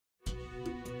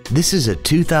This is a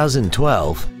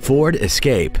 2012 Ford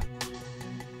Escape.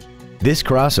 This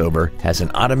crossover has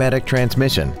an automatic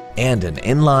transmission and an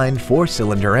inline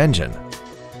 4-cylinder engine.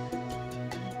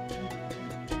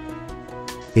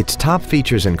 Its top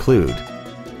features include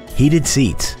heated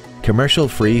seats,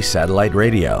 commercial-free satellite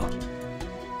radio,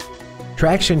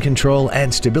 traction control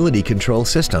and stability control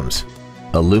systems,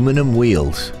 aluminum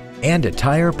wheels, and a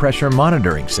tire pressure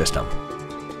monitoring system.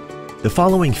 The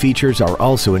following features are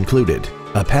also included: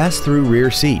 a pass-through rear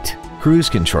seat, cruise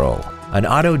control, an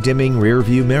auto-dimming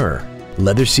rear-view mirror,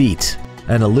 leather seats,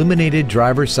 an illuminated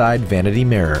driver's side vanity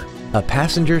mirror, a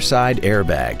passenger side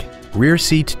airbag, rear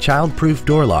seat child-proof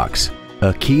door locks,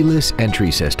 a keyless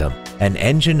entry system, an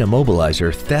engine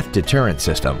immobilizer theft deterrent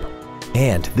system,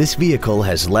 and this vehicle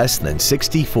has less than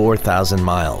 64,000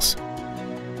 miles.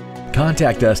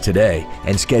 Contact us today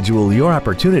and schedule your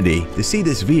opportunity to see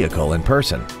this vehicle in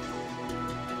person.